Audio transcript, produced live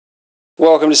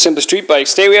Welcome to Simply Street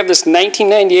Bikes. Today we have this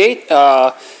 1998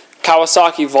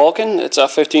 Kawasaki Vulcan. It's a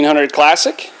 1500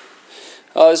 Classic.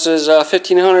 This is a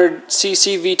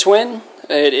 1500cc V-twin.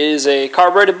 It is a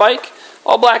carbureted bike,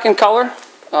 all black in color.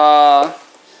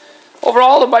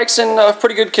 Overall, the bike's in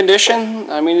pretty good condition.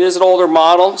 I mean, it is an older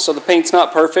model, so the paint's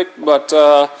not perfect, but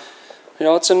you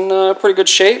know, it's in pretty good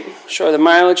shape. Show you the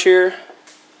mileage here.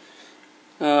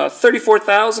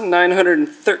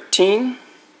 34,913.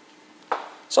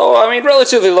 So, I mean,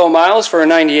 relatively low miles for a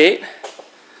 98. I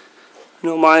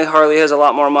know my Harley has a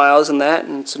lot more miles than that,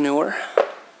 and it's newer.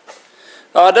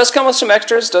 It does come with some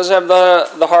extras. It does have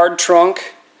the hard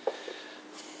trunk.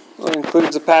 It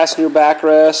includes the passenger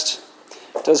backrest.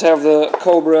 It does have the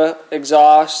Cobra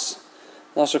exhaust.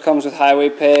 It also comes with highway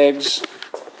pegs,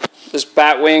 this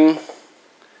bat wing,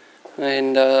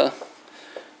 and got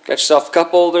yourself a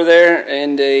cup holder there,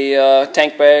 and a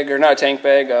tank bag, or not a tank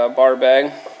bag, a bar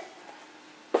bag.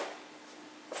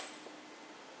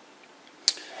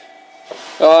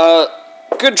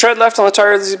 Good tread left on the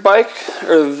tire of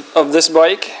this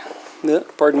bike,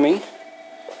 pardon me. It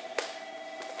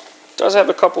does have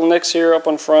a couple nicks here up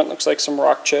on front, looks like some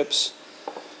rock chips.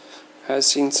 Has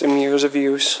seen some years of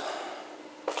use.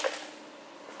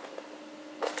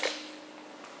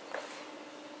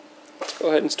 Let's go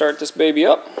ahead and start this baby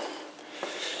up.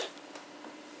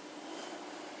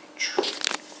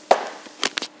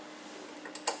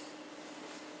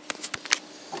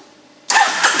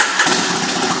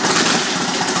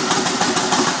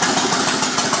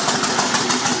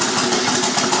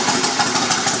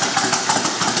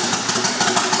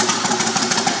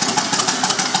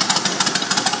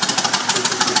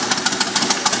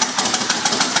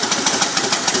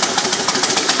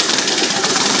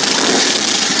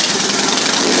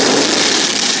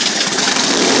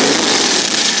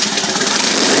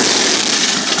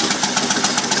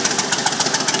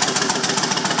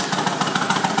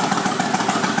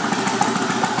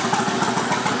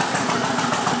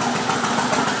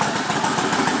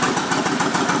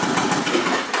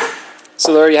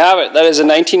 So there you have it. That is a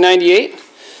 1998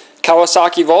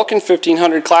 Kawasaki Vulcan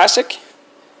 1500 Classic.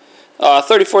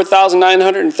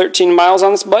 34,913 miles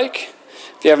on this bike.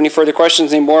 If you have any further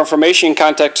questions, need more information, you can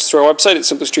contact us through our website at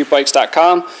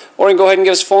simplystreetbikes.com, or you can go ahead and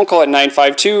give us a phone call at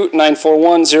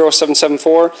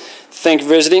 952-941-0774. Thank you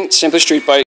for visiting Simply Street Bikes.